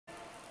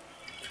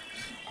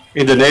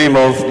In the name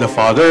of the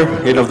Father,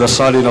 and of the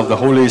Son, and of the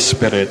Holy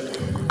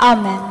Spirit.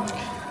 Amen.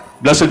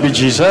 Blessed be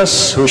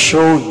Jesus, who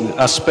showed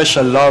a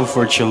special love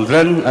for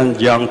children and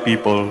young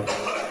people.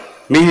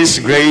 May His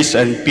grace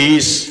and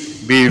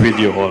peace be with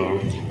you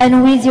all.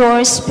 And with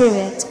your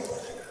spirit.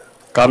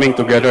 Coming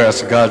together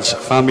as God's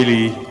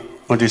family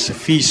on this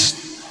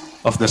feast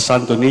of the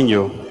Santo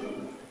Niño,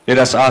 let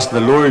us ask the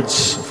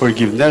Lord's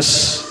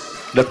forgiveness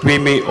that we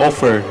may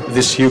offer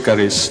this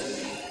Eucharist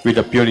with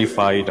a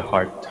purified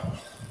heart.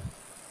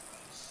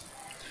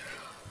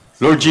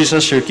 Lord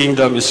Jesus, your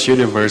kingdom is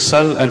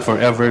universal and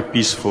forever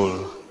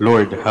peaceful.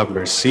 Lord, have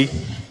mercy.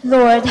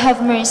 Lord,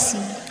 have mercy.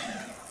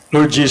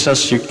 Lord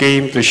Jesus, you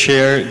came to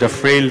share the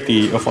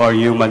frailty of our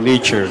human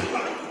nature.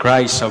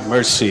 Christ, have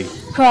mercy.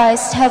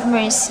 Christ, have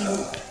mercy.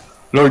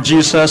 Lord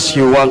Jesus,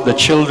 you want the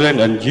children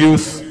and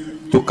youth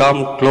to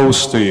come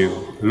close to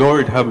you.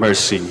 Lord, have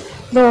mercy.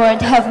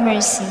 Lord, have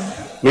mercy.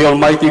 May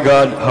Almighty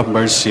God have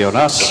mercy on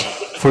us,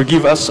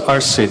 forgive us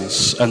our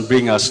sins, and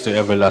bring us to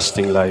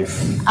everlasting life.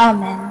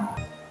 Amen.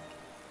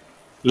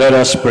 Let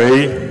us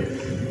pray.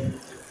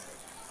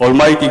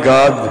 Almighty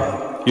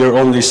God, your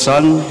only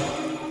Son,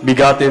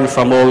 begotten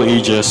from all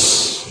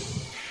ages,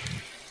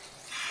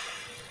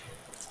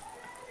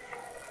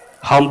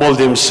 humbled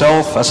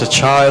himself as a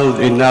child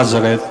in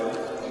Nazareth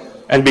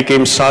and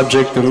became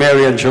subject to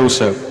Mary and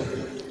Joseph.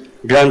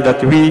 Grant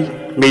that we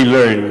may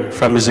learn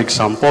from his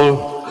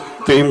example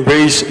to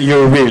embrace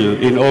your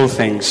will in all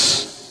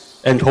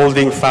things, and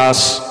holding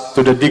fast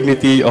to the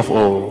dignity of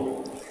all,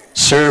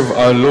 serve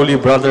our lowly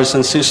brothers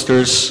and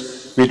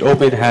sisters with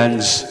open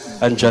hands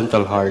and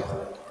gentle heart.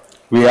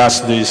 We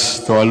ask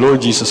this to our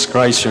Lord Jesus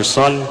Christ, your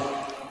Son,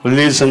 who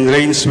lives and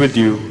reigns with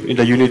you in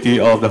the unity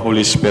of the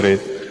Holy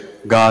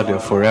Spirit,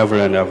 God forever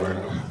and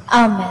ever.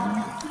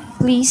 Amen.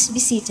 Please be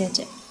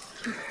seated.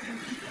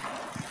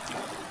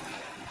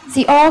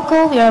 The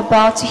oracle we are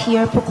about to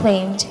hear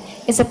proclaimed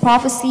is a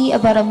prophecy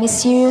about a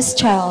mysterious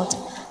child,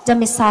 the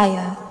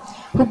Messiah,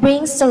 who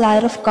brings the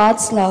light of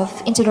God's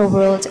love into the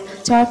world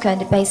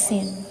darkened by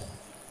sin.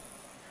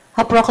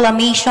 A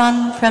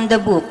proclamation from the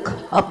book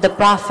of the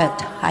prophet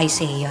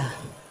Isaiah.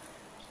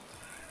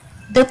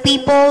 The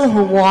people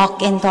who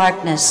walk in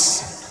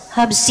darkness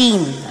have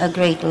seen a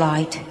great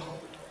light.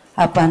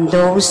 Upon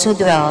those who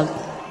dwell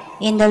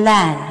in the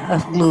land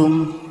of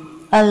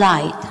gloom, a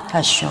light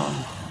has shone.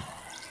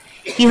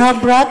 You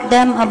have brought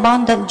them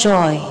abundant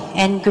joy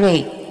and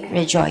great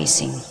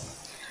rejoicing,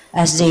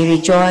 as they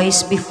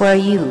rejoice before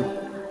you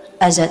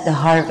as at the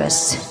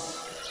harvest,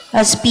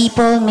 as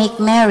people make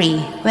merry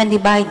when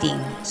dividing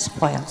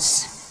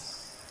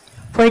spoils.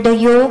 For the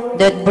yoke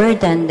that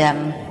burdened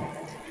them,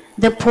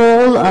 the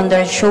pole on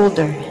their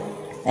shoulder,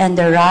 and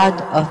the rod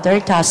of their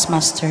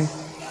taskmaster,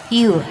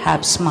 you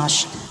have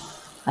smashed,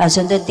 as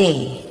on the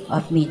day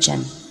of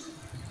Midian.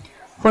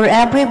 For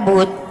every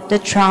boot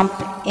that trump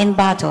in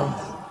battle,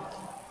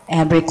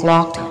 every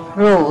clock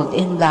rolled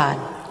in blood,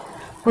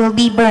 will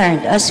be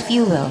burned as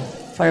fuel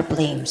for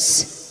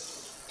flames.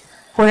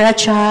 For a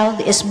child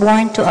is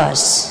born to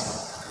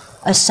us,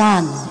 a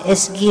son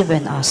is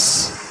given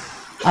us.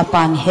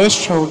 Upon his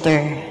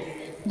shoulder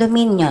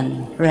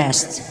dominion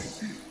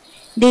rests.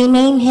 They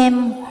name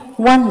him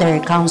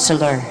Wonder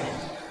Counselor,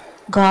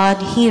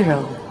 God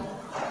Hero,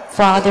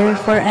 Father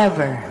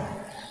forever,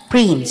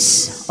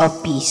 Prince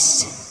of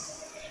Peace.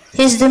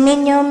 His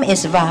dominion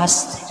is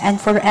vast and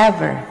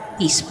forever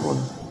peaceful.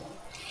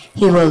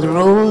 He will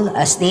rule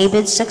as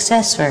David's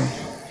successor,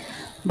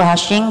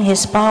 bashing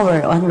his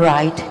power on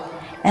right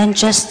and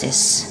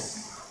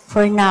justice,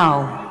 for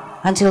now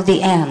until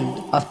the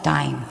end of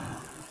time.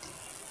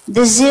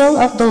 The zeal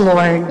of the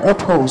Lord of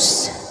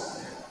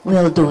hosts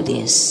will do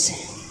this.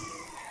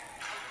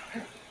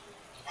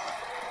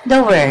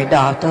 The word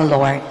of the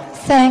Lord.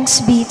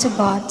 Thanks be to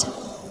God.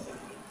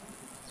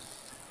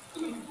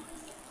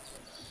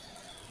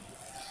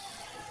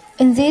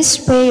 In this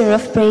prayer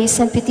of praise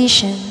and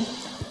petition,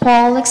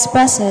 Paul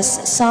expresses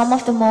some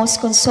of the most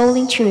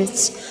consoling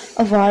truths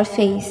of our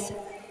faith.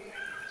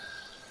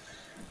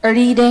 A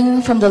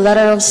reading from the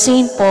letter of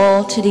St.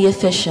 Paul to the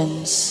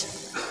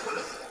Ephesians.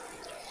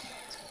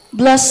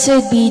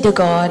 Blessed be the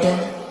God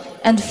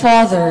and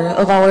Father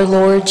of our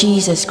Lord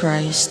Jesus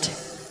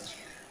Christ,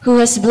 who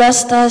has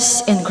blessed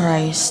us in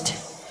Christ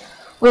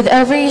with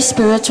every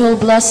spiritual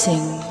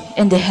blessing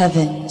in the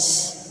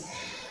heavens,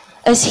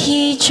 as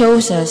he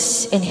chose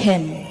us in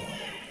him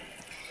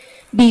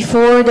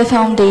before the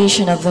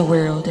foundation of the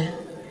world,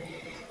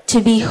 to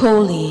be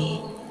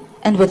holy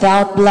and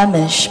without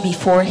blemish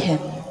before him.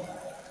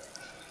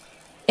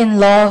 In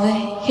love,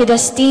 he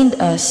destined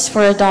us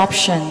for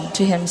adoption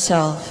to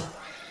himself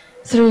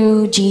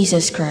through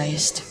Jesus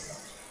Christ,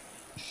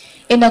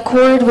 in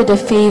accord with the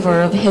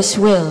favor of his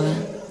will,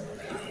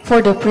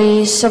 for the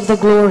praise of the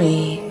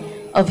glory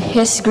of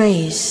his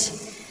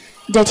grace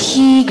that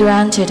he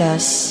granted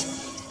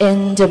us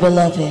in the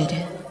Beloved.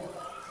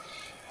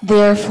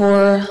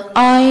 Therefore,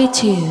 I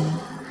too,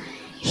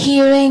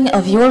 hearing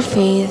of your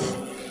faith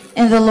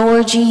in the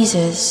Lord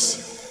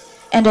Jesus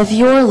and of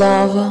your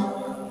love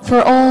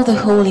for all the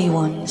holy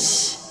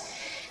ones,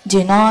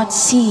 do not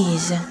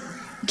cease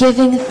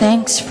giving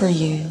thanks for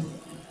you,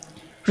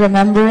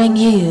 remembering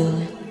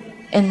you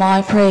in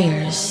my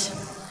prayers.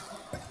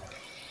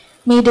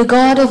 May the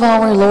God of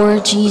our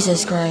Lord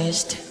Jesus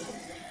Christ,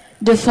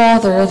 the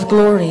Father of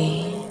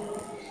glory,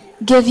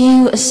 give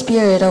you a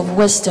spirit of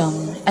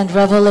wisdom and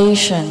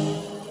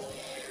revelation,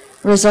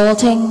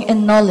 resulting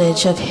in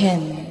knowledge of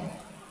Him.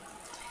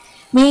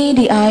 May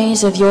the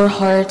eyes of your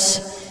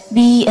hearts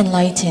be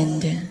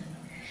enlightened,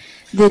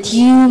 that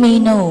you may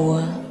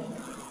know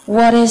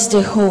what is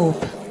the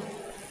hope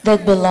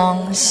that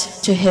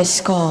belongs to His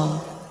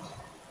call.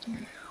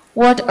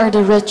 What are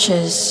the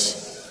riches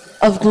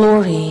of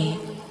glory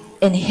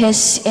in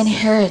His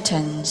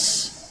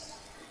inheritance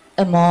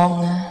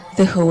among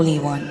the holy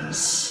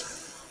ones.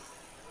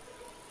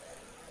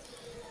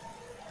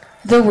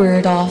 The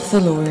word of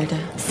the Lord.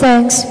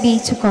 Thanks be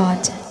to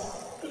God.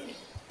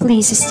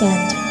 Please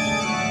stand.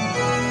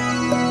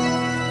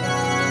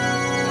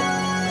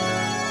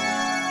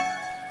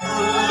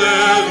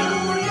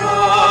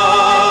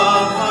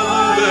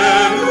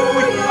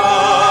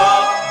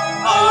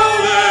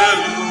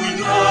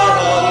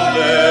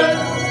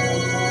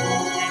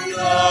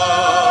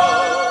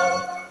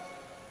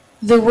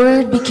 The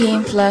Word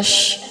became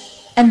flesh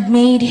and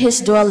made His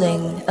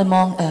dwelling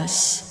among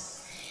us.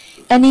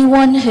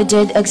 Anyone who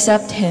did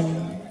accept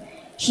Him,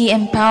 He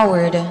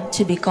empowered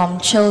to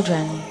become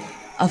children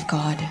of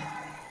God.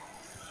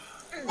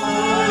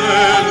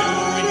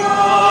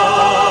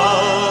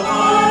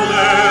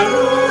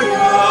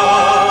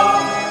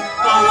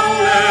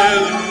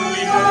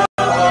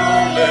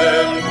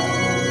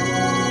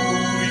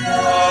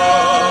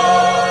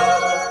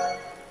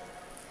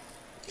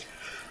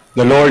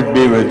 The Lord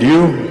be with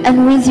you.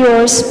 And with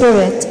your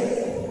spirit.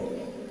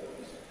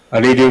 A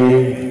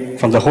reading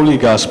from the Holy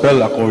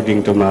Gospel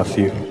according to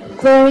Matthew.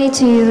 Glory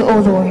to you, O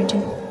Lord.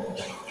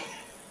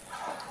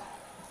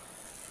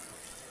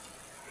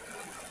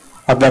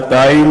 At that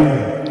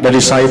time, the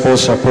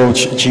disciples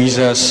approached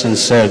Jesus and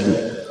said,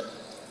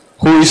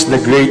 "Who is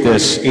the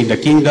greatest in the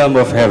kingdom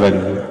of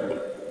heaven?"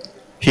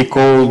 He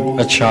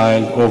called a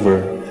child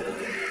over,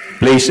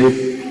 placed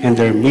it in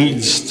their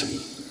midst,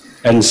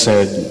 and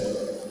said,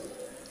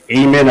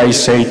 "Amen, I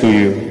say to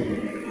you,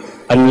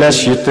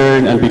 unless you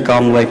turn and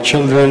become like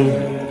children,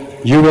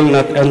 you will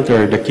not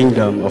enter the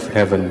kingdom of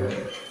heaven.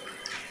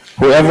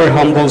 Whoever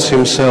humbles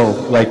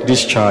himself like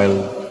this child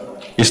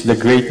is the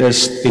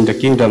greatest in the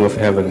kingdom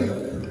of heaven.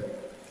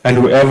 And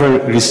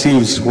whoever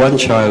receives one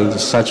child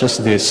such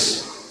as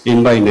this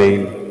in my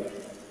name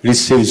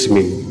receives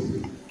me.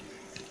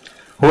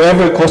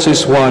 Whoever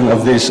causes one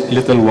of these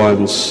little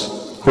ones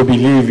who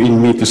believe in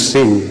me to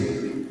sin,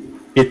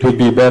 it would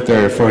be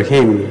better for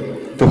him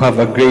to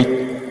have a great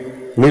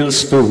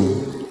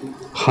millstone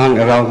hung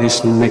around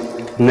his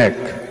neck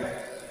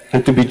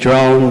and to be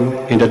drowned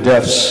in the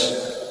depths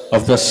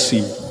of the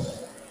sea.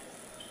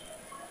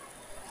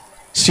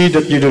 See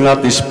that you do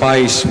not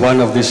despise one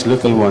of these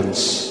little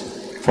ones,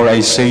 for I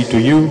say to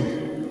you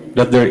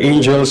that their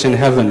angels in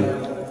heaven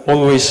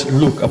always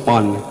look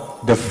upon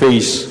the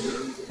face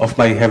of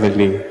my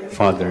heavenly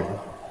Father."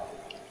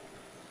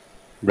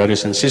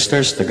 Brothers and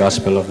sisters, the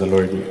Gospel of the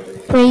Lord.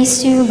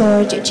 Praise to you,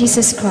 Lord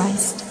Jesus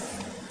Christ.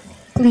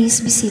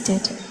 Please be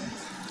seated.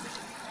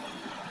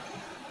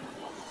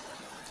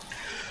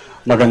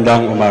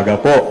 Magandang umaga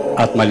po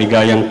at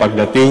maligayang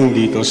pagdating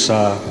dito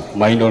sa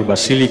Minor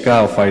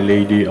Basilica of Our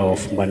Lady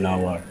of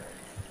Manaoag.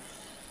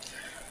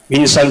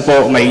 Minsan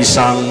po may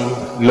isang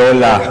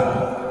lola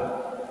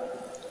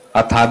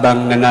at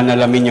habang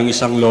nananalamin yung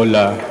isang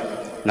lola,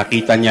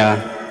 nakita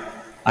niya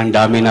ang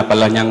dami na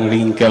pala niyang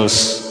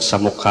wrinkles sa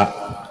mukha.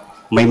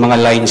 May mga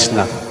lines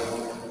na.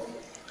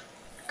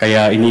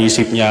 Kaya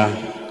iniisip niya,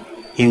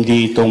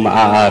 hindi ito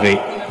maaari.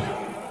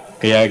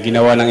 Kaya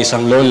ginawa ng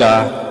isang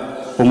lola,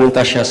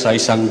 pumunta siya sa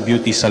isang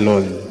beauty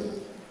salon.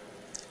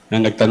 Na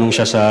nagtanong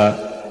siya sa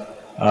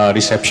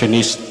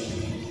receptionist,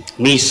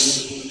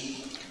 "Miss,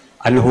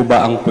 ano ho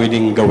ba ang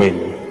pwedeng gawin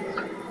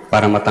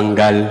para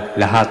matanggal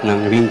lahat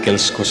ng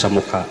wrinkles ko sa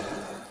mukha?"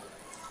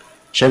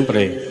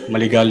 Siyempre,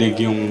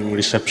 maligalig yung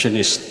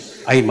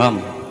receptionist, "Ay ma'am,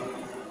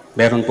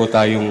 meron po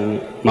tayong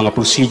mga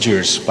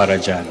procedures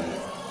para dyan.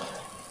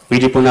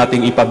 Pwede po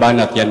nating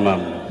ipabanat yan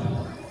ma'am."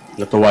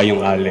 Natuwa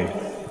yung ale.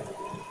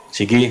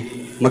 "Sige,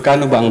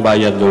 magkano ba ang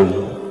bayad doon?"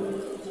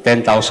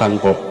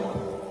 10,000 po.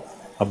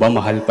 "Aba,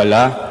 mahal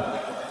pala,"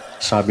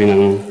 sabi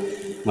ng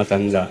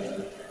matanda.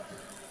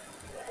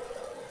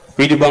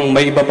 "Pwede bang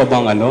may iba pa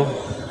bang ano?"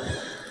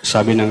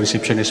 Sabi ng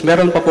receptionist,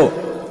 "Meron pa po.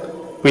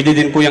 Pwede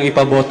din po yung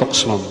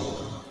ipabotox, ma'am."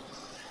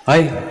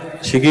 "Ay,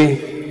 sige.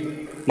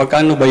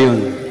 Magkano ba yun?"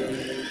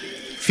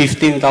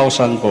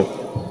 15,000 po.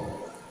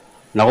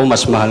 "Naku,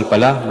 mas mahal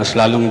pala. Mas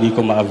lalong hindi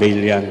ko ma-avail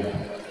yan.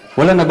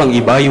 Wala na bang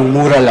iba? Yung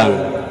mura lang."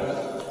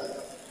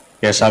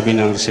 Kaya sabi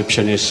ng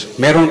receptionist,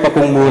 "Meron pa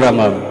pong mura,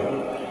 ma'am.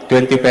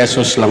 20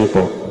 pesos lang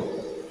po."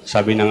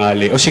 Sabi ng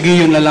ali, "O sige,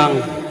 yun na lang.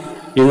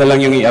 Yun na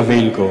lang yung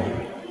i-avail ko."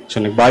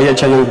 So nagbayad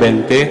siya ng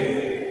 20,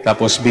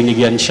 tapos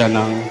binigyan siya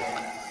ng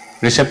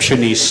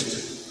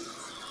receptionist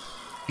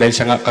Dahil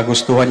sa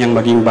kagustuhan niyang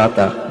maging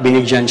bata,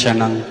 binigyan siya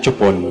ng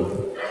tsupon.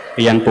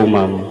 Iyan po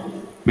ma'am,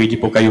 pwede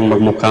po kayong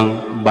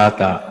magmukhang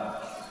bata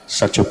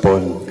sa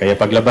tsupon. Kaya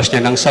paglabas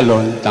niya ng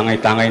salon,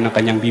 tangay-tangay ng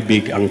kanyang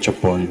bibig ang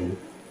tsupon.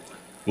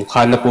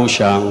 Mukha na po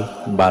siyang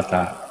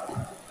bata.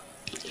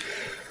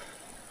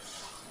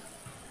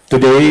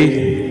 Today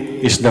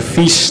is the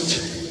feast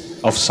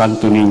of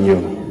Santo Niño.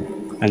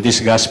 And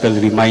this gospel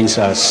reminds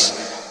us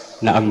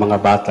na ang mga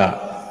bata,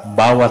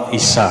 bawat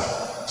isa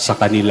sa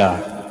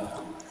kanila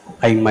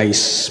ay may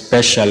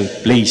special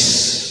place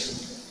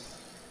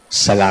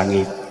sa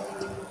langit.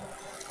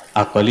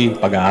 Actually,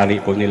 pag-aari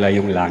po nila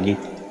yung langit.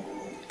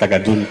 Taga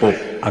dun po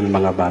ang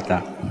mga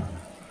bata.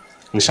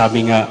 Ang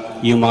sabi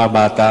nga, yung mga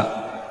bata,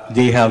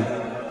 they have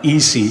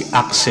easy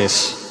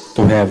access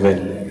to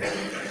heaven.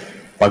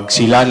 Pag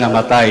sila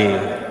namatay,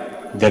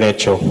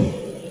 diretso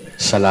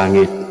sa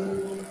langit.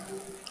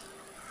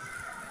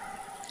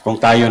 Kung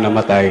tayo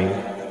namatay,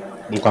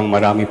 mukhang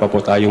marami pa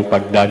po tayong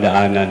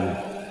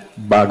pagdadaanan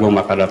bago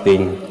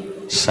makarating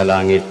sa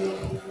langit.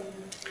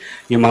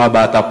 Yung mga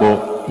bata po,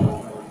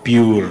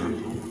 pure.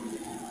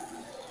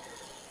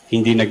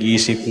 Hindi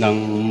nag-iisip ng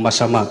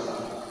masama.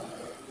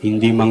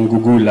 Hindi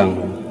manggugulang.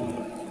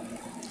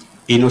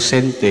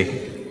 Inosente.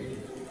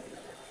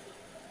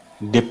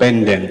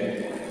 Dependent.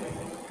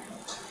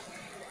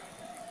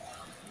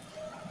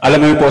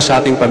 Alam mo po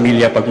sa ating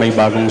pamilya, pag may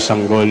bagong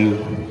sanggol,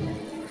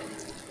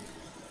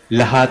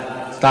 lahat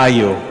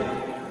tayo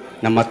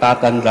na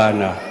matatanda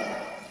na,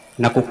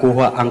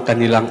 nakukuha ang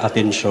kanilang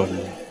atensyon.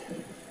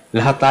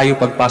 Lahat tayo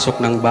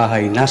pagpasok ng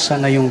bahay, nasa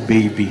na yung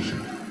baby?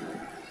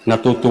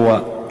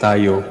 Natutuwa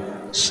tayo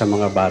sa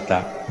mga bata.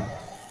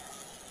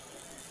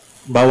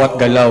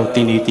 Bawat galaw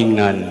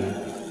tinitingnan,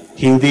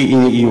 hindi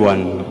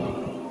iniiwan.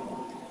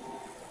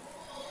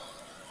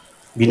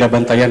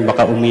 Binabantayan,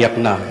 baka umiyak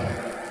na.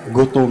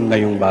 Gutom na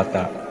yung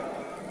bata.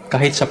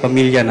 Kahit sa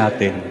pamilya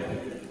natin,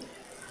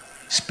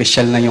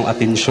 special na yung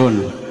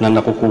atensyon na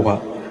nakukuha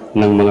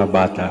ng mga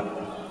bata.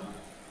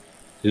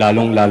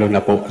 Lalong-lalo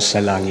na po sa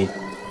langit.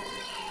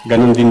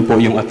 Ganon din po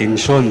yung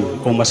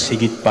atensyon o mas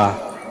higit pa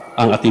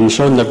ang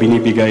atensyon na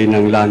binibigay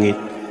ng langit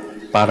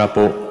para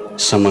po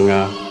sa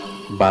mga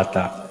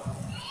bata.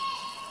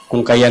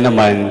 Kung kaya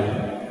naman,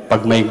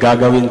 pag may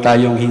gagawin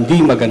tayong hindi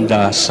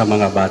maganda sa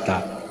mga bata,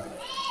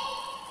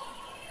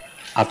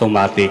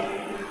 automatic,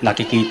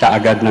 nakikita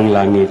agad ng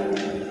langit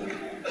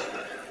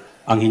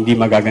ang hindi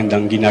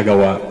magagandang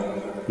ginagawa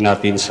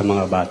natin sa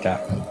mga bata.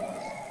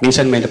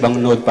 Minsan may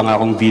napanood pa nga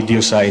akong video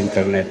sa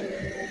internet.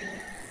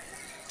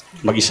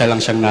 Mag-isa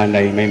lang siyang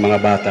nanay, may mga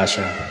bata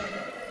siya.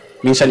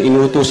 Minsan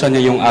inuutusan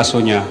niya yung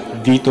aso niya,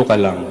 dito ka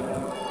lang,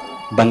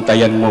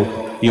 bantayan mo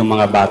yung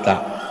mga bata.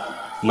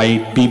 May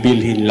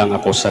bibilhin lang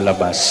ako sa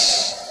labas.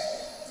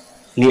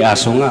 Ni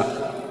aso nga,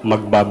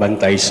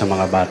 magbabantay sa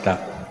mga bata.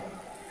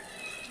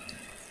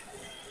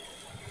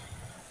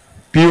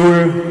 Pure,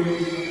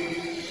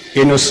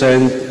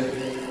 innocent,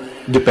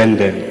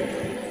 dependent.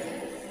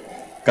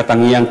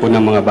 Katangian po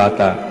ng mga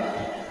bata,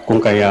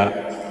 kung kaya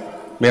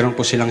meron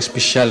po silang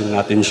espesyal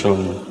na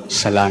atensyon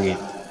sa langit.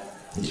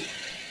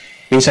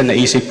 Minsan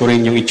naisip ko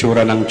rin yung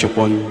itsura ng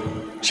tsupon.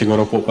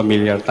 Siguro po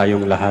pamilyar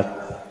tayong lahat.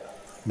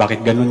 Bakit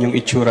ganun yung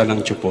itsura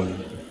ng tsupon?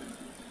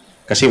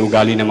 Kasi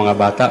ugali ng mga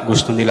bata,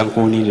 gusto nilang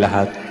kunin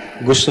lahat.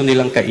 Gusto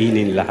nilang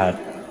kainin lahat.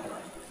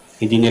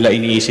 Hindi nila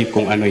iniisip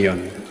kung ano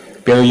yon.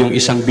 Pero yung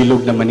isang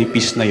bilog na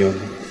manipis na yon,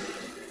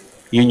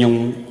 yun yung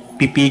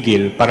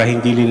pipigil para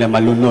hindi nila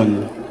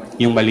malunon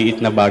yung maliit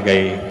na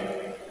bagay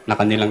na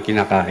kanilang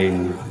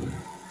kinakain.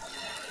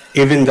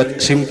 Even that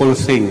simple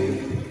thing,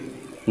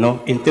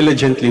 no,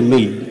 intelligently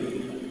made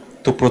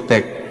to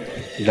protect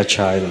the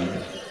child.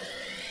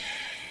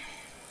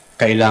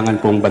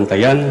 Kailangan pong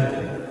bantayan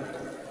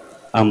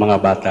ang mga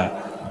bata.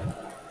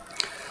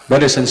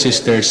 Brothers and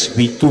sisters,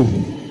 we too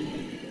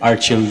are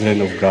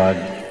children of God.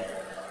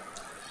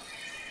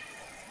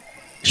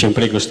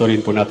 Siyempre, gusto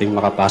rin po nating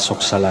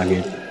makapasok sa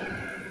langit.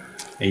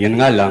 Eh,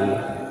 yun nga lang,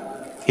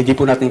 hindi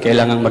po natin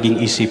kailangan maging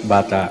isip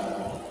bata.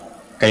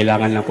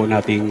 Kailangan lang po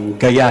nating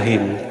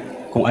gayahin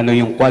kung ano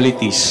yung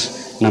qualities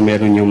na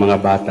meron yung mga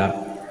bata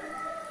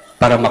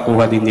para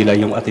makuha din nila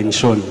yung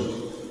atensyon,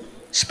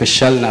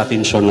 special na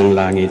atensyon ng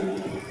langit.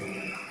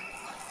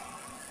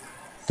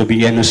 To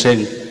be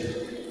innocent,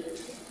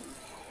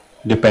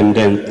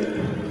 dependent.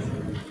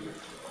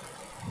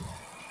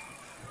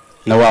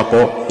 Nawa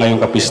po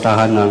ngayong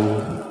kapistahan ng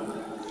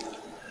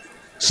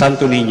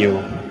Santo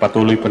Niño,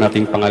 patuloy po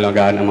nating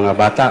pangalagaan ang mga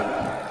bata,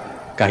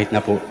 kahit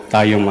na po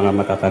tayong mga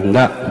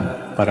matatanda,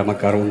 para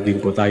magkaroon din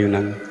po tayo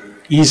ng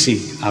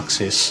easy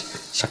access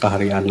sa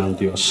kaharian ng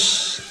Diyos.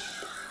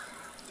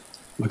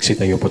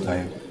 Magsitayo po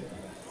tayo.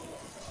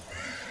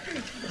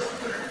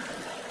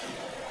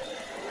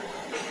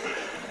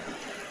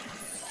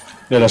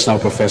 Let us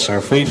now profess our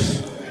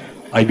faith.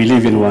 I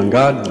believe in one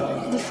God,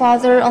 The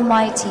Father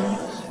Almighty,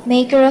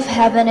 maker of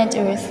heaven and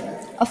earth,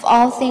 of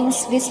all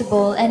things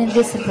visible and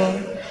invisible.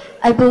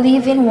 I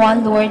believe in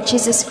one Lord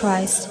Jesus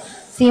Christ,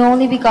 the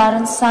only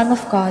begotten Son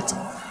of God,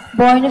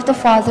 born of the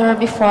Father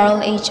before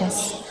all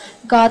ages,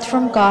 God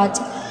from God,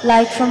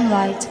 light from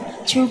light,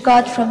 true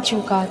God from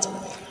true God,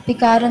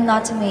 begotten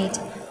not made,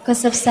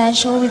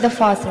 consubstantial with the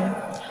Father.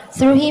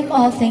 Through him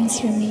all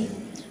things were made.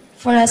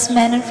 For us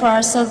men and for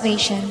our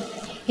salvation,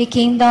 he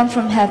came down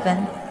from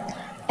heaven,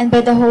 and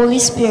by the Holy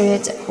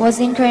Spirit was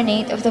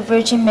incarnate of the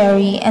Virgin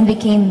Mary and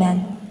became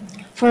man.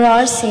 For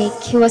our sake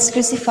he was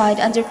crucified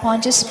under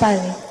Pontius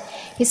Pilate.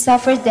 He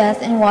suffered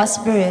death and was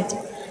buried,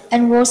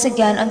 and rose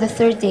again on the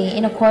third day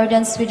in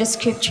accordance with the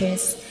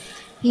Scriptures.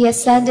 He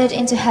ascended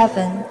into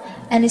heaven,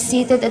 and is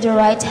seated at the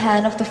right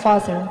hand of the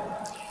Father.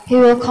 He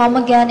will come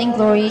again in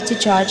glory to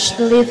judge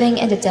the living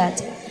and the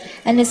dead,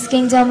 and his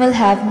kingdom will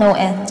have no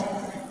end.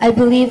 I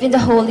believe in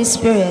the Holy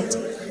Spirit,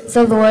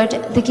 the Lord,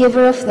 the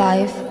giver of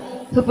life,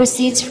 who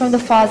proceeds from the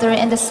Father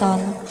and the Son,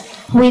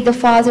 who with the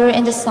Father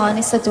and the Son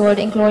is adored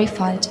and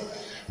glorified,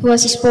 who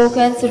has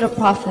spoken through the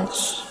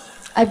prophets.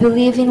 I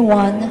believe in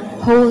one,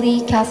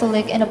 holy,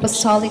 Catholic, and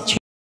Apostolic Church,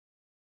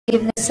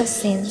 forgiveness of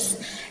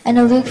sins, and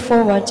I look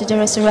forward to the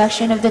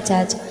resurrection of the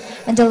dead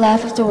and the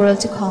life of the world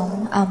to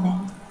come.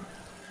 Amen.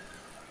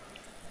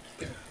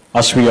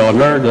 As we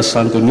honor the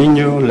Santo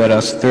Niño, let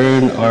us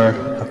turn our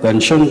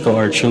attention to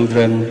our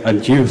children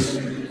and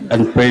youth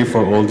and pray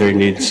for all their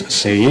needs,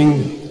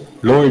 saying,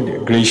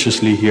 Lord,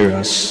 graciously hear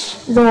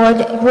us.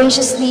 Lord,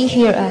 graciously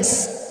hear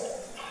us,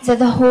 that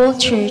the whole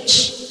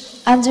Church,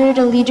 under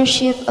the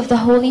leadership of the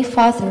Holy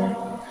Father,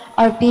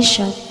 our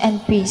Bishop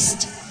and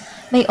Priest,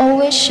 may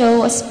always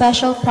show a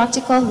special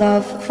practical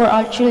love for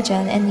our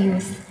children and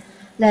youth.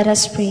 Let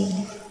us pray.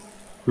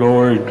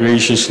 Lord,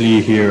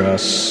 graciously hear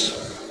us.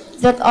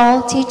 That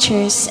all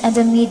teachers and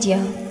the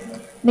media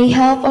may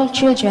help our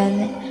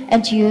children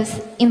and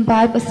youth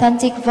imbibe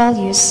authentic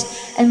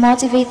values and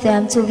motivate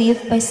them to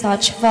live by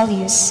such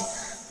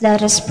values.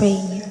 Let us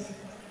pray.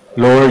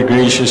 Lord,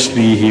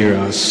 graciously hear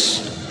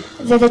us.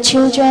 That the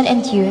children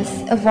and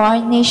youth of our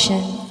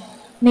nation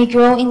may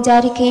grow in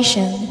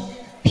dedication,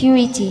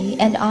 purity,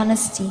 and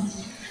honesty,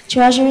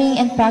 treasuring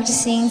and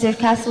practicing their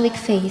Catholic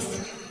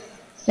faith.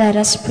 Let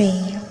us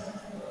pray.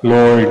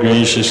 Lord,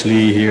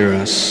 graciously hear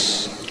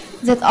us.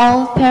 That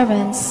all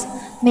parents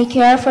may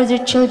care for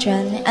their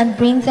children and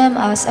bring them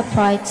as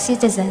upright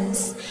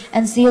citizens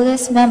and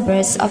zealous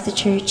members of the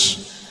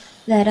Church.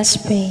 Let us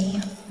pray.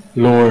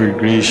 Lord,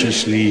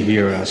 graciously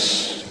hear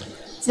us.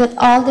 That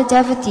all the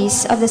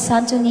devotees of the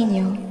Santo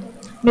Niño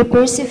may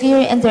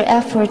persevere in their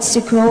efforts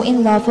to grow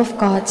in love of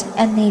God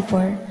and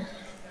neighbor.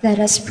 Let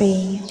us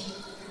pray.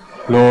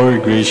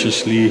 Lord,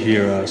 graciously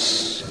hear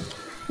us.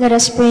 Let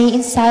us pray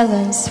in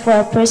silence for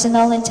our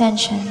personal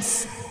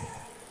intentions.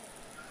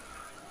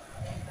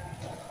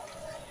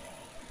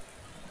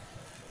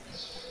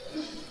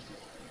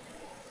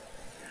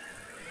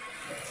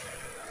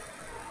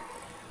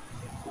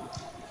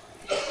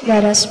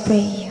 Let us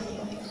pray.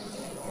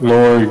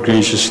 Lord,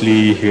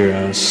 graciously hear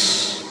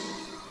us.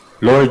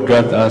 Lord,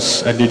 grant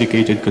us a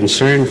dedicated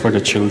concern for the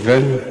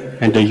children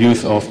and the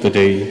youth of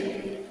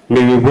today.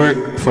 May we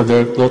work for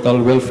their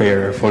total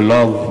welfare, for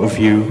love of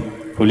you,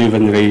 who live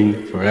and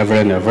reign forever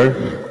and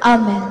ever.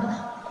 Amen.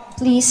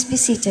 Please be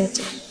seated.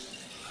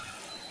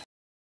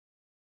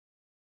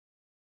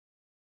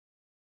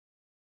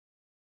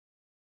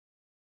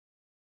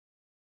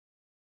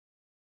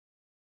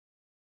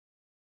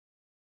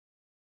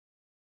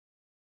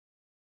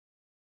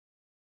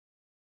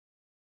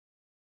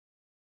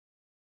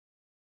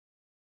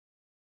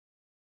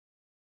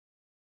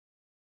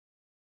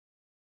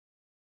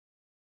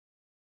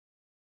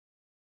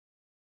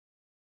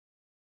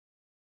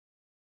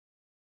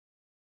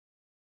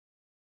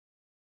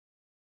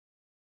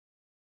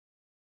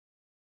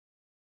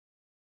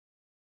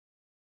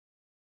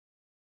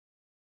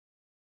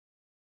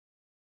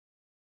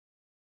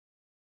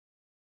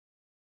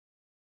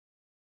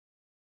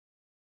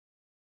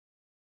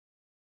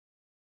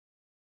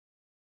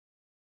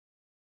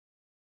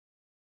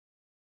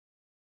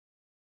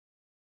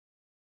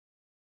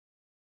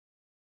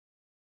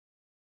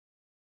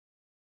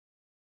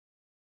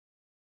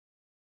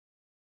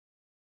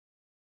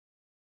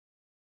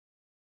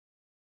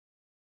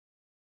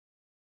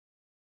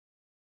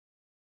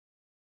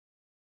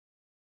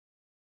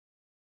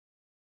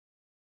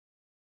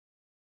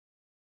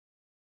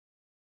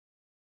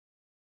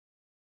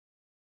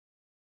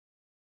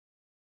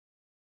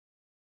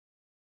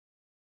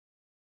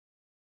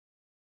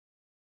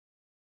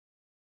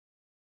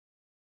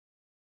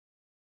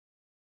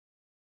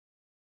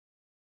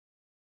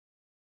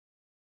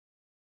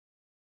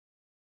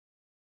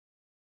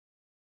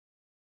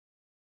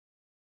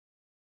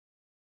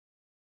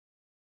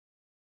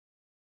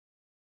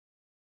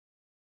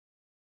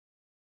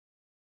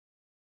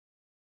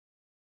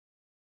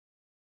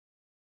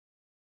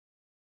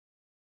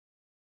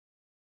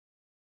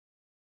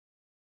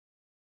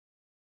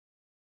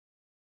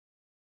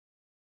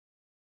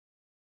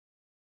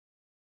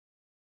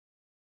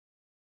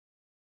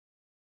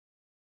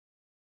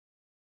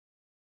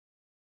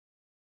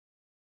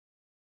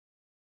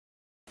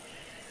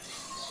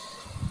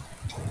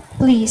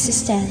 Please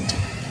stand.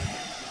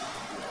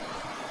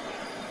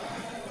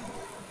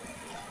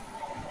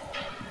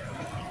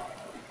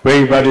 Pray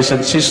Pray, brothers and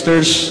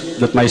sisters,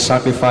 that my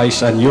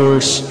sacrifice and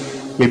yours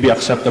may be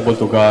acceptable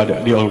to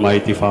God, the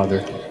Almighty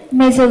Father.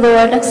 May the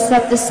Lord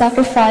accept the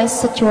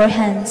sacrifice at your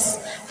hands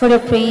for the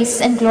praise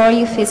and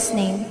glory of his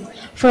name,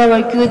 for our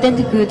good and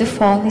the good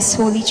of all his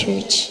holy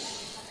church.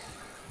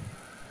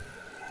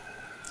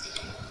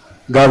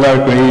 God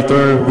our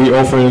Creator, we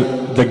offer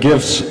the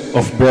gifts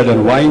of bread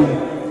and wine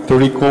to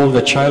recall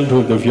the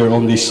childhood of your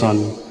only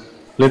Son.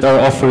 Let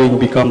our offering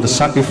become the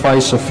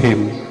sacrifice of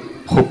him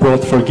who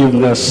brought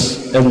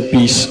forgiveness and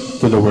peace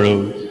to the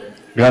world.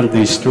 Grant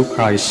this through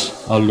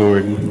Christ our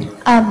Lord.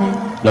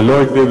 Amen. The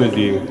Lord be with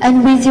you.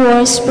 And with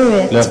your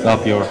spirit, Lift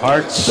up your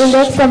hearts. we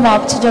lift them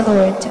up to the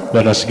Lord.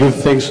 Let us give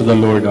thanks to the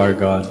Lord our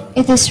God.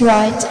 It is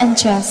right and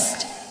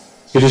just.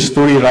 It is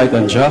truly right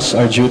and just,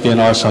 our duty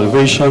and our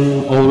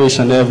salvation, always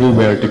and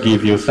everywhere to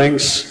give you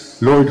thanks,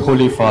 Lord,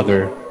 Holy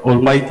Father,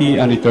 Almighty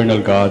and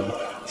eternal God,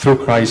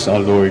 through Christ our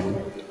Lord.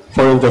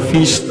 For in the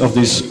feast of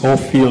this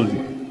oft-filled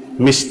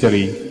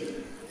mystery,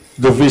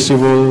 though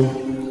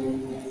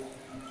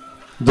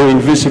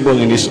invisible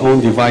in his own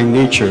divine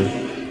nature,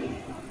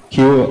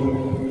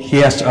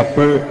 he has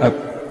appeared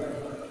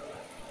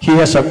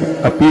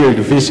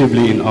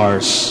visibly in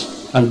ours,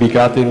 and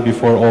begotten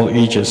before all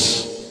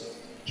ages.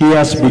 He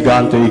has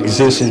begun to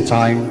exist in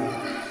time,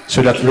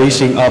 so that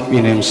raising up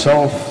in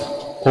himself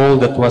all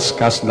that was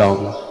cast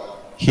down,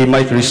 he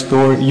might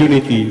restore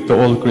unity to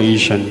all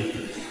creation,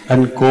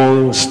 and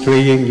call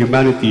straying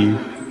humanity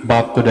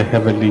back to the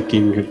heavenly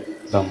kingdom.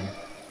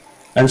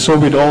 And so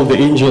with all the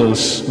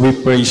angels we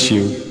praise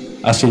you,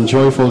 as in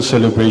joyful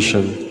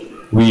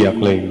celebration we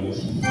acclaim.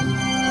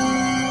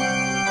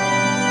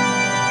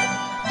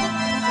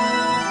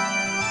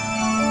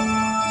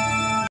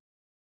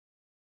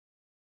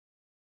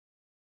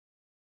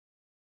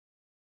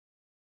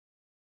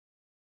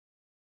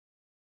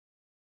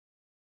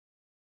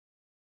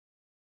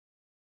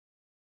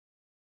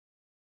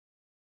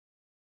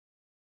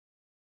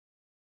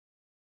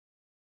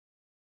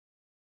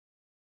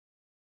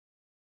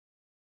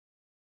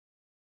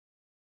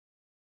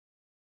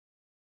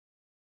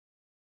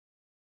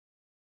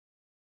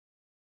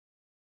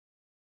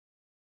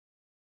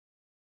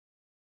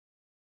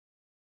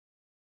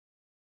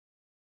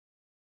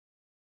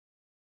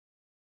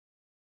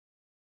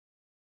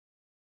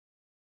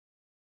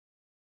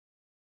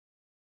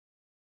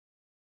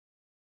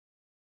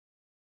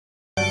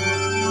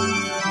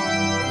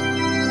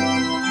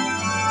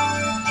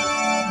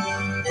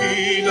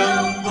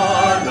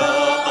 Inampana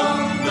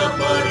ang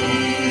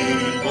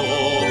naparito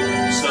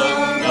sa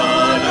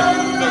ngalan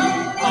ng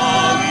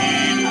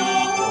Panginoon.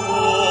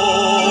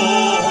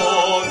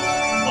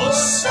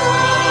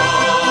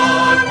 Osana,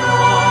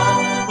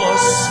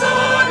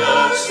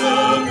 Osana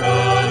sa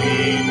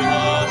kaligtasan,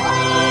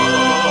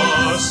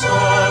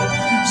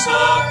 sa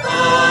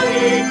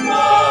kaligtasan,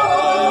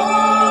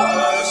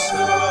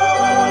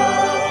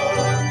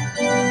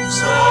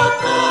 sa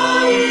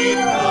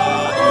kaligtasan.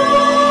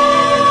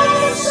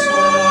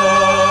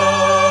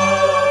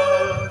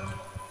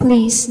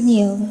 Please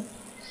kneel.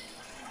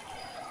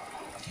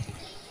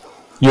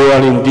 You are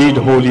indeed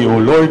holy, O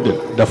Lord,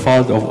 the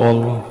fount of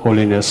all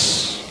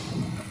holiness.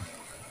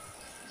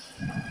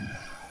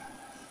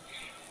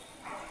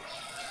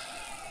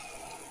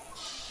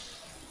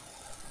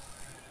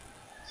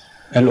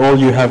 And all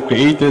you have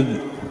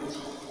created,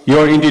 you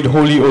are indeed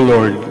holy, O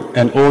Lord,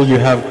 and all you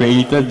have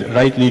created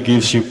rightly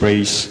gives you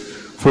praise.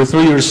 For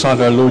through your Son,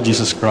 our Lord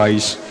Jesus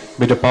Christ,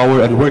 by the power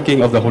and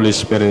working of the Holy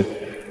Spirit,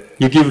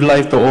 you give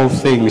life to all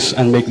things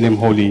and make them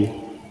holy.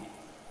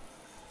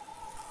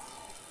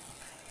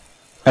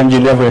 And you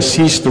never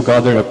cease to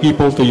gather a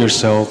people to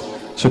yourself,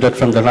 so that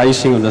from the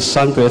rising of the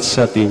sun to its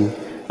setting,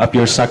 a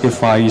pure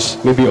sacrifice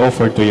may be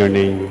offered to your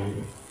name.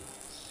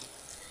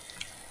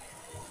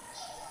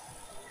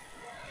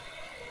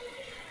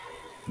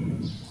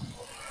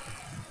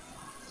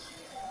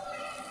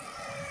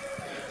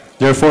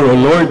 Therefore, O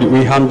Lord,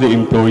 we humbly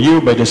implore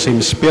you, by the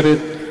same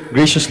Spirit,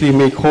 graciously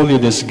make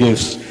holy these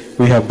gifts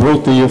we have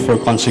brought to you for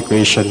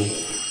consecration,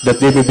 that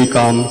they may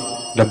become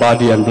the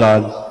body and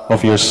blood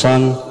of your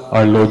Son,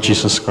 our Lord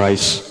Jesus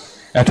Christ,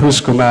 at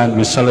whose command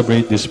we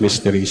celebrate these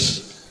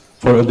mysteries.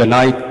 For on the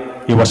night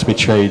he was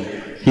betrayed,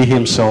 he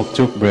himself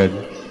took bread,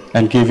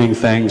 and giving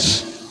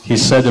thanks, he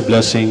said a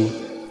blessing,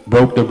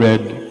 broke the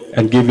bread,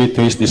 and gave it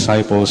to his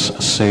disciples,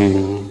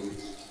 saying,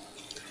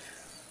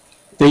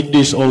 "Take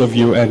this, all of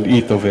you, and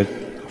eat of it,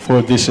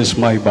 for this is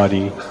my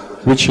body,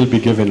 which will be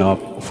given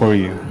up for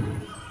you."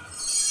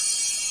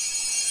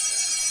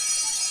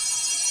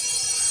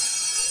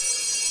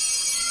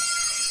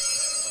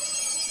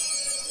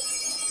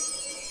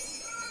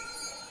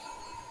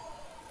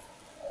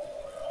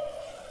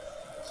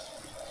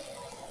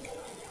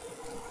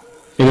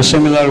 In a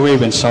similar way,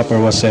 when supper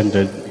was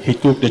ended, he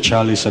took the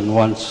chalice, and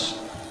once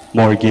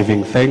more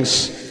giving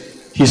thanks,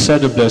 he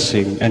said a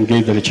blessing and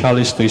gave the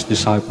chalice to his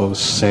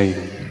disciples, saying,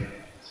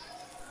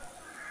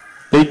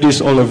 "Take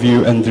this, all of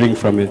you, and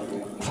drink from it,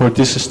 for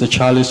this is the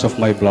chalice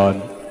of my blood,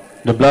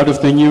 the blood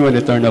of the new and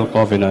eternal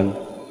covenant,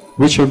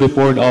 which will be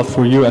poured out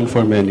for you and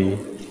for many,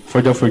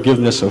 for the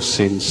forgiveness of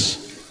sins.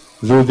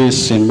 Do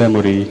this in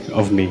memory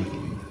of me.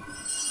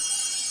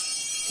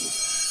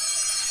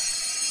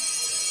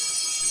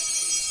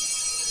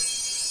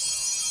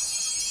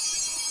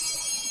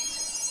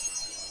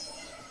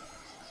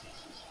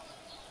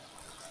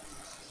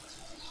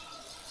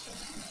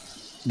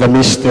 The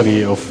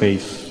mystery of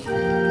faith.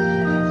 When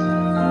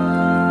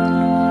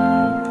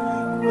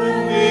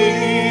we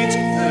eat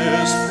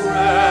this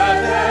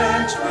bread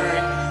and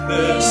drink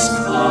this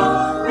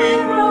cup, we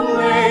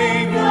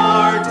proclaim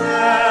your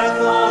death,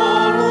 O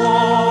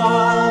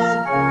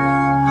Lord,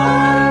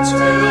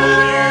 until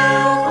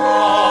you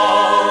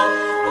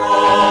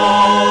come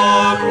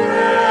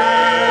again.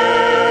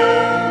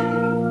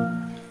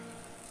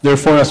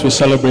 Therefore, as we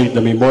celebrate the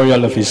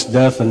memorial of his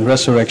death and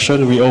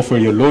resurrection, we offer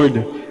you,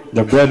 Lord,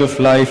 the bread of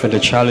life and the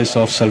chalice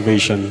of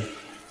salvation,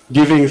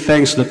 giving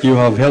thanks that you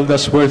have held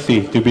us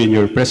worthy to be in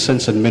your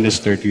presence and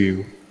minister to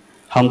you.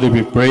 Humbly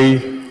we pray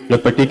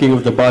that partaking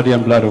of the body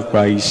and blood of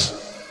Christ,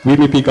 we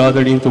may be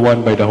gathered into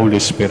one by the Holy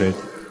Spirit.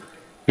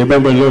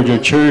 Remember, Lord, your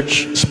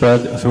church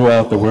spread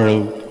throughout the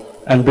world,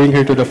 and bring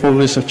her to the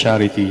fullness of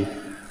charity,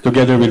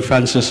 together with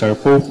Francis our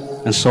Pope,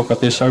 and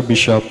Socrates our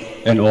Bishop,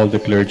 and all the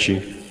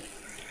clergy.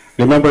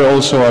 Remember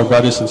also our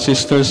brothers and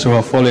sisters who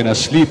have fallen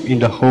asleep in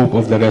the hope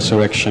of the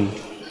resurrection,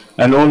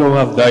 and all who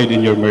have died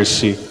in your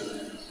mercy.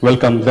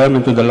 Welcome them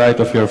into the light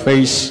of your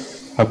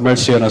face. Have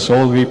mercy on us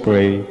all, we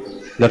pray,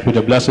 that with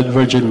the Blessed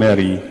Virgin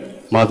Mary,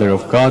 Mother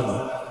of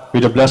God,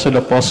 with the blessed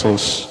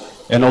apostles,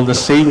 and all the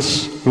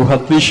saints who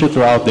have pleased you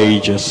throughout the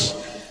ages,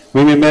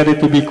 we may merit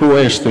to be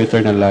co-heirs to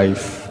eternal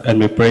life, and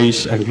may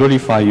praise and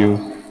glorify you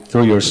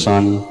through your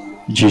Son,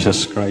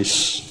 Jesus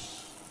Christ.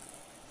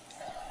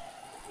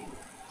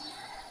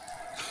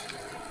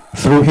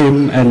 Through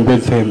him, and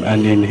with him,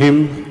 and in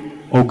him,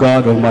 O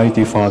God,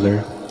 Almighty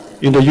Father,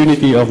 in the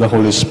unity of the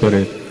Holy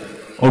Spirit,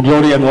 all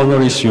glory and honor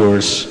is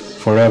yours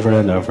forever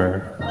and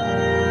ever. Amen,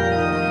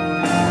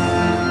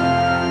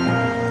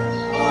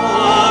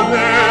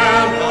 amen,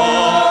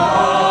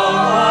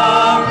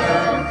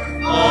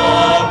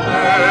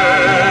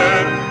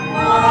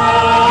 amen,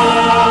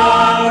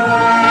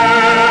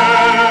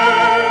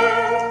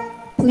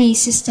 amen.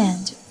 Please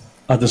stand.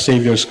 At the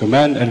Savior's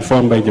command and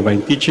formed by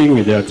divine teaching,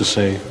 we dare to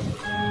say,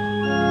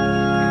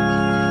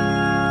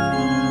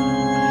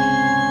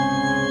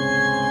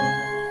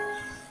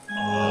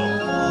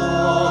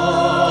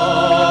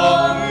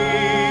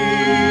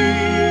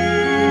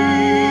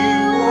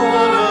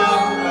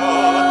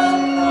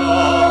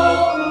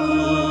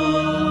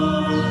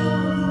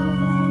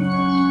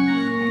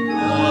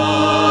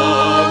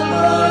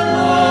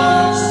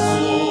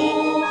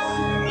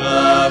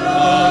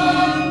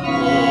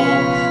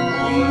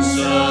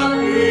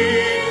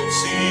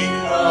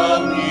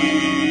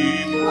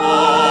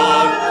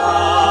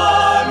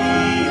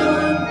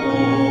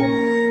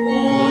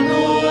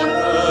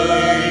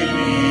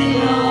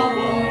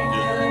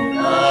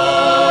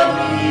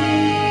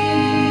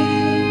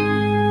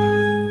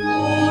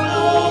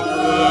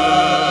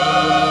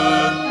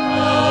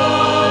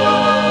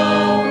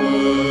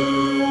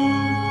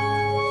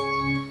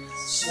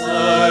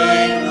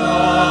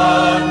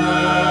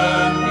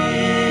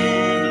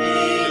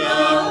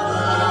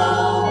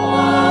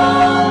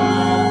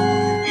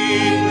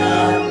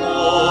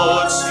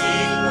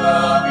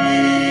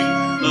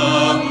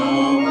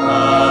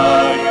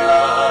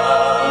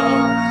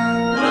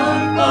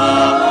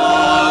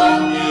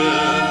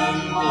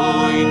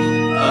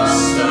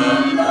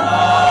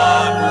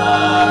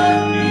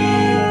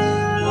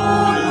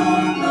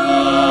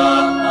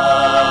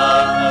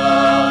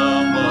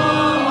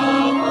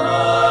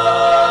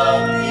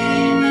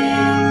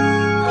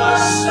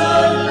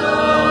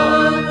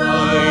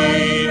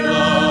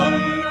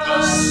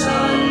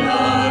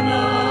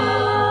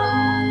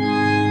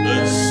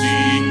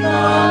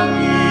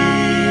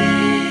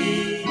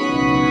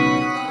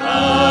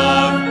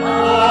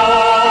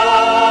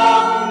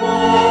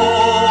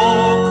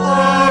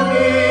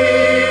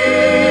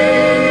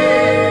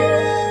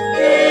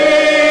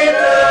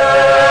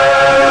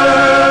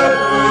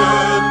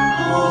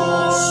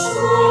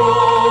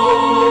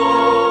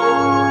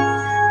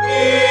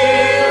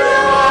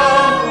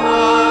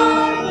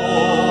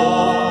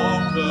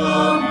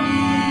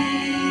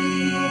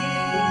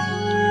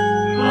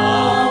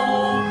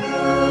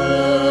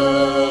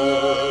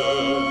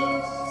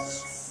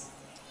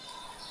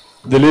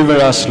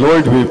 Deliver us,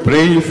 Lord, we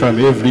pray,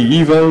 from every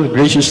evil.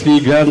 Graciously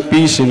grant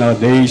peace in our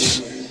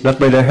days, that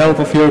by the help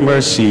of your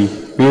mercy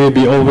we may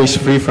be always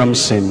free from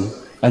sin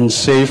and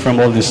safe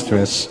from all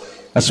distress,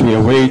 as we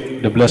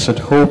await the blessed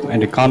hope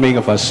and the coming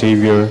of our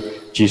Savior,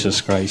 Jesus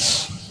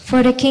Christ.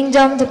 For the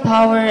kingdom, the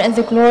power, and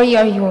the glory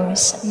are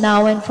yours,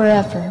 now and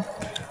forever.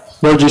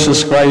 Lord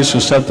Jesus Christ, who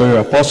said to your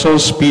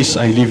apostles, "Peace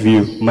I leave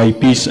you, my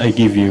peace I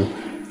give you,"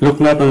 look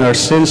not on our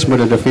sins,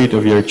 but on the faith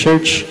of your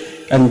church,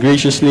 and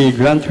graciously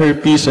grant her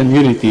peace and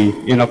unity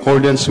in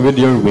accordance with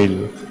your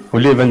will, who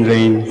live and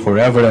reign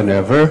forever and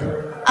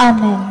ever.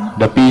 Amen.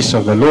 The peace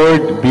of the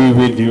Lord be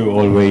with you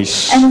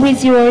always. And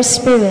with your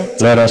spirit.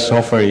 Let us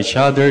offer each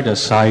other the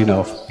sign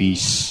of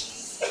peace.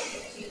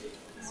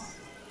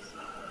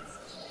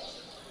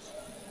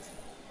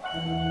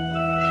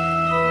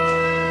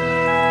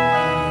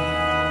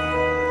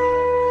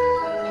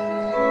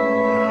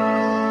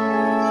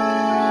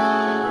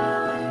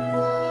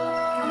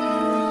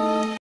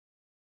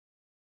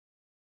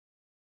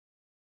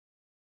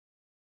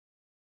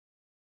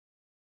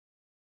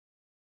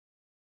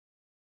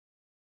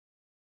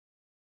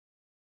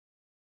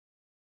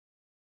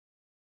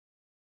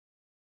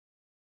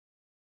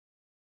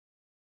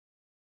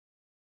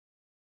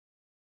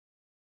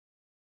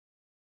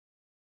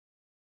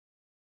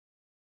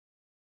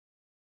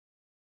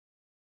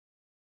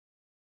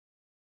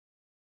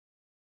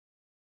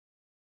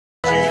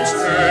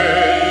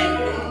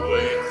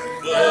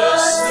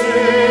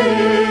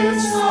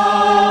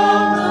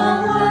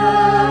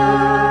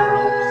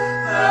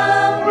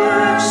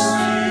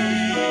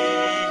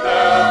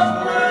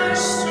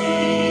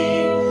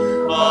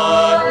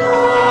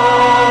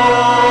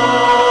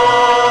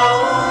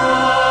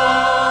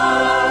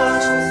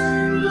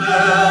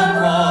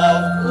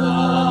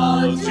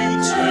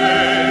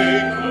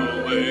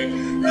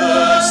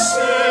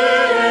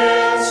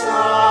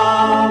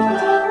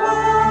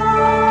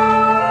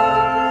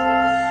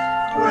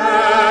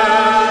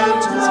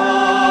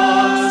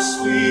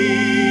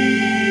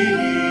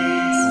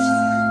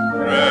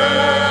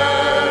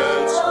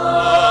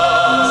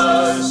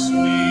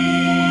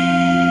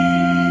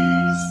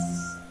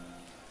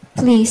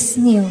 Please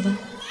kneel.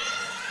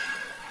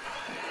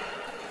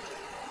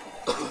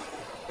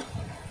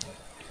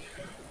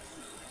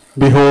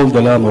 Behold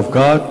the Lamb of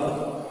God.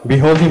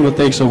 Behold him who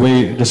takes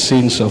away the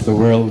sins of the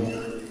world.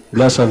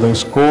 Blessed are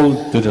those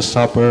called to the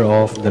supper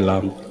of the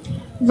Lamb.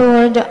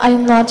 Lord, I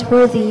am not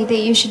worthy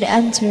that you should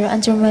enter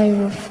under my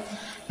roof,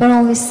 but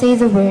only say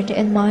the word,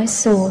 and my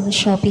soul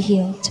shall be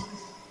healed.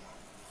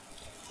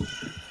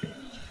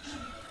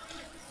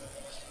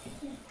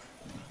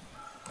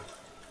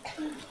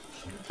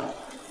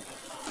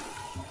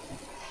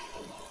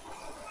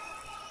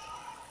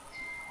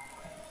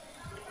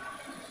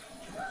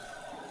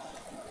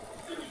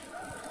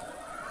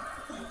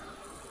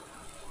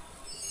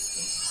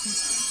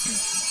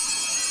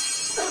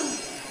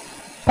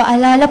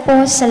 Paalala po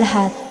sa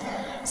lahat,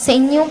 sa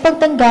inyong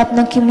pagtanggap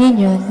ng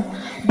communion,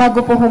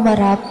 bago po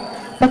humarap,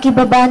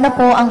 pakibaba na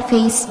po ang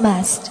face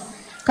mask.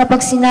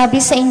 Kapag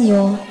sinabi sa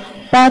inyo,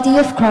 Body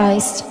of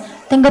Christ,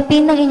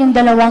 tanggapin ng inyong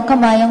dalawang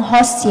kamay ang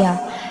hostya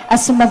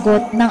at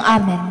sumagot ng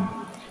Amen.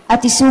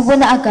 At isubo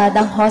na agad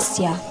ang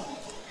hostya.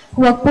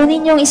 Huwag po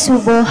ninyong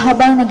isubo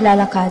habang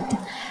naglalakad,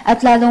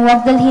 at lalong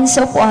huwag dalhin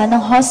sa upuan ng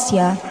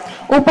hostya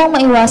upang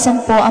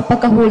maiwasan po ang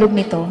pagkahulog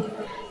nito.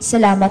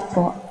 Salamat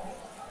po.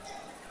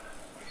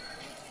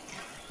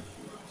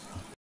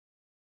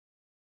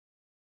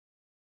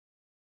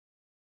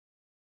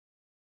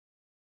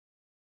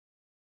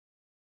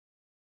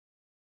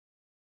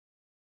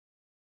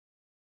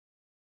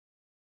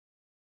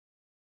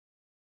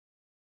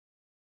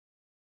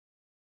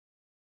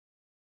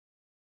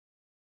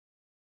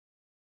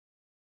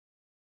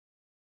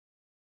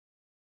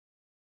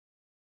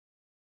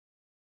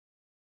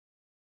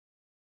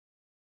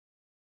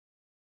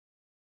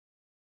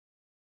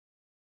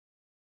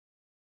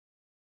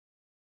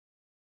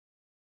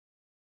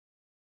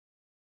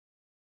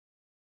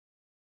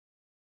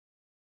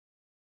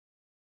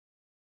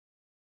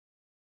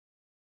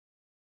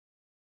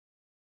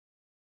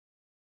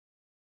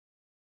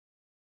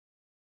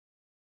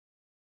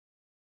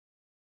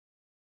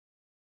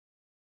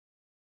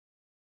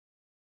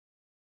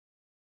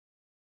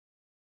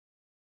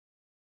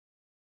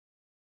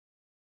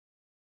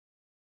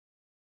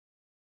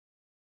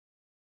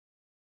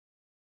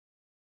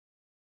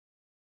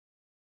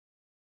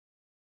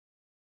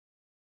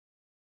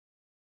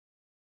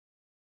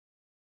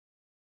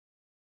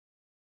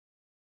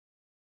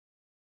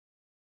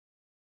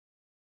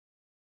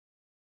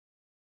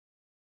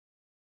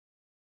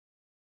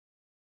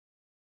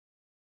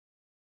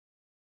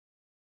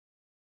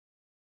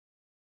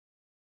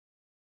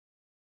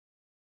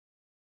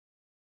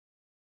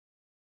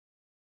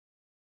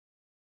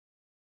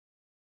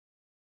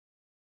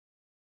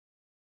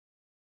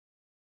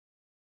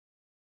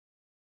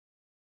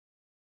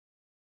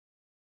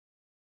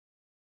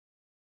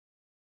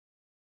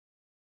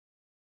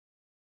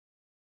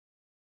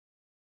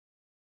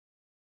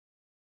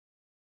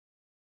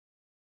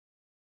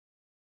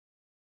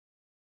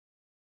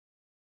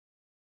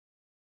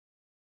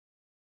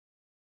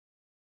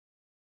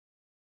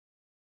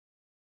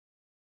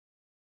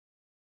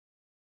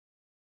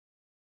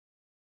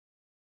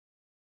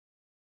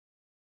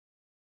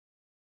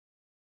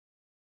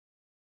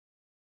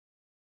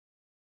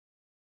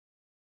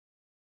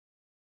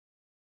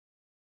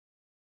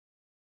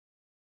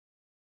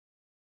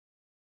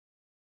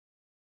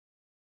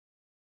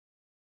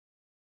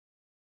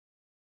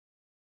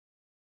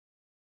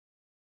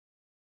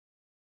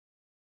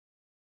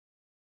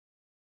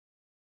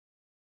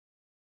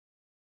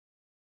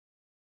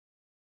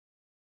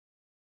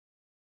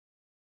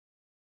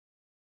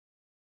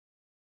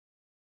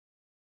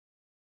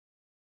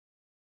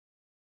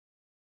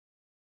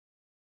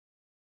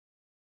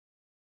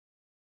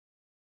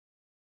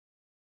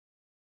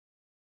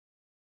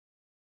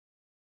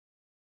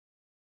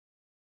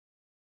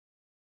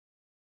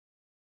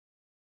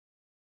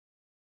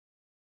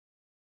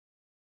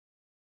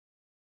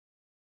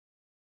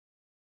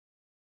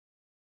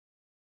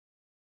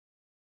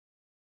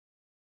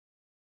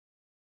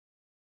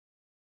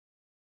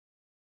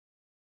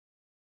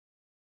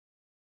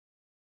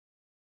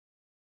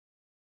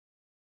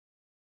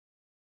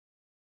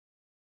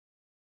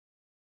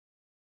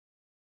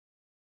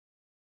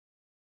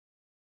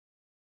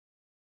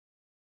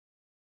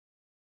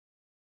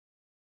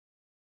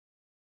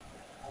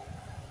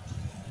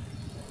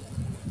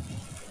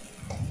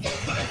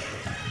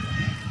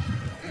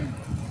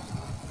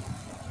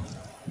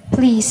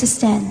 Please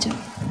stand.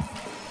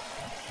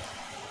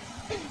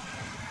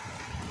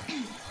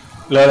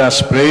 Let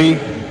us pray.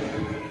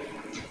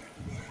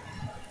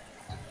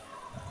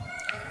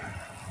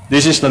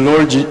 This is the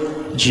Lord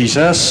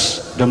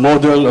Jesus, the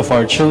model of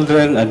our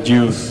children and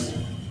youth.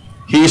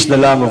 He is the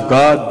Lamb of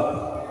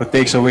God who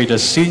takes away the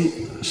sin.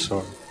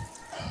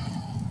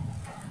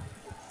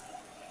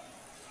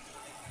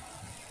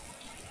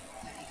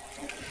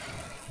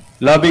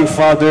 Loving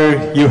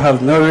Father, you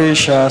have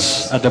nourished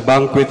us at the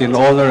banquet in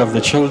honor of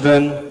the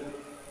children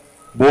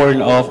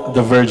born of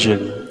the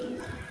Virgin.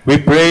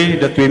 We pray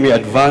that we may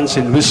advance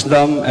in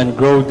wisdom and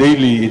grow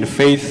daily in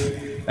faith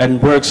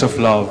and works of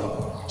love,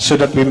 so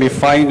that we may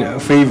find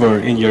favor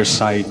in your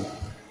sight.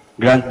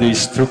 Grant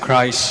this through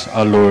Christ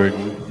our Lord.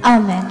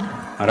 Amen.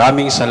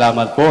 Maraming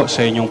salamat po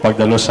sa inyong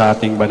pagdalo sa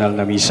ating banal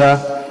na misa.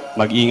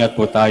 Mag-ingat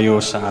po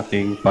tayo sa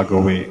ating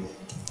pag-uwi.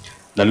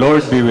 The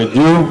Lord be with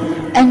you.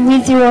 And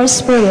with your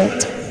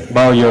spirit.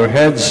 Bow your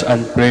heads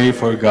and pray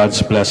for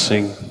God's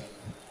blessing.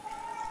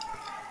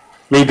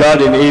 May God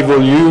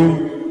enable you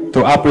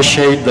to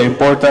appreciate the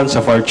importance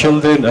of our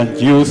children and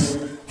youth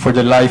for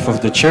the life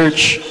of the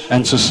church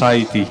and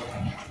society.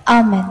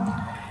 Amen.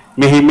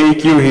 May He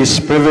make you His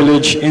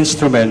privileged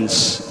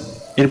instruments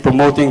in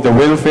promoting the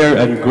welfare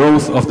and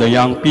growth of the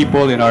young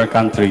people in our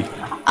country.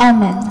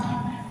 Amen.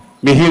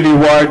 May He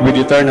reward with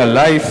eternal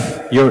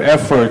life your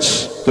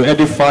efforts to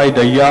edify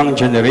the young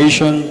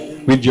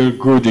generation with your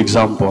good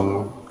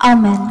example.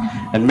 Amen.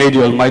 And may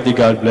the Almighty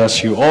God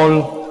bless you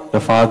all, the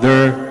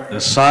Father,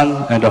 the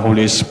Son, and the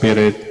Holy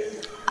Spirit.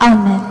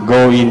 Amen.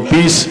 Go in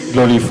peace,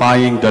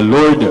 glorifying the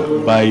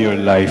Lord by your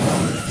life.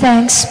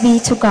 Thanks be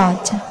to God.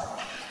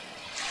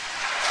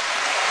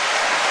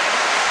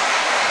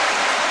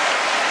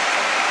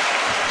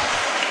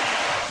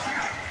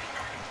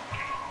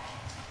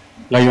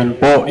 Ngayon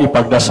po,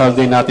 ipagdasal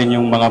din natin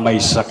yung mga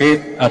may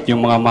sakit at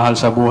yung mga mahal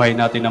sa buhay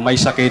natin na may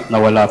sakit na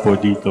wala po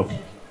dito.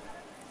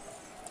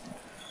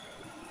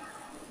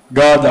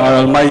 God,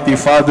 our Almighty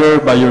Father,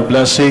 by your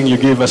blessing, you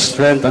give us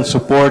strength and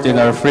support in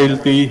our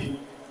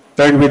frailty.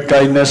 Turn with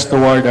kindness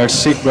toward our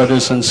sick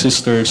brothers and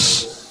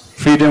sisters.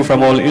 Free them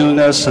from all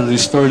illness and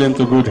restore them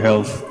to good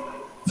health.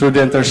 Through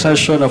the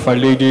intercession of Our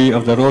Lady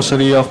of the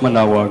Rosary of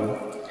Manaoag,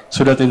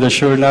 so that in the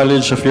sure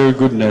knowledge of your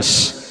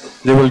goodness,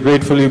 they will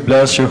gratefully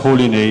bless your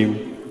holy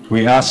name.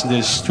 We ask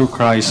this through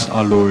Christ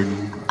our Lord.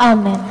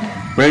 Amen.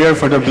 Prayer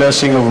for the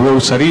blessing of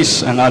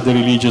rosaries and other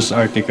religious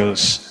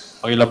articles.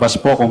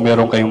 Pakilabas po kung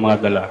meron kayong mga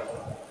dala.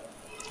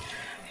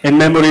 In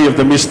memory of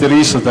the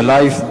mysteries of the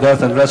life,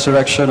 death, and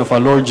resurrection of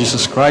our Lord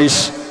Jesus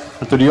Christ,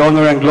 and to the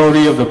honor and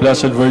glory of the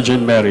Blessed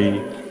Virgin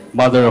Mary,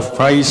 Mother of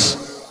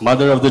Christ,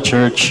 Mother of the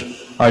Church,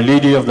 Our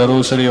Lady of the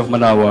Rosary of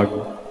Manaoag,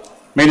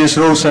 may these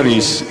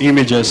rosaries,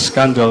 images,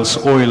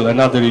 candles, oil, and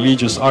other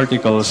religious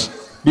articles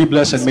be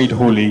blessed and made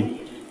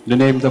holy. In the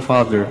name of the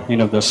Father,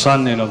 and of the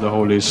Son, and of the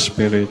Holy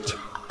Spirit.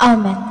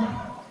 Amen.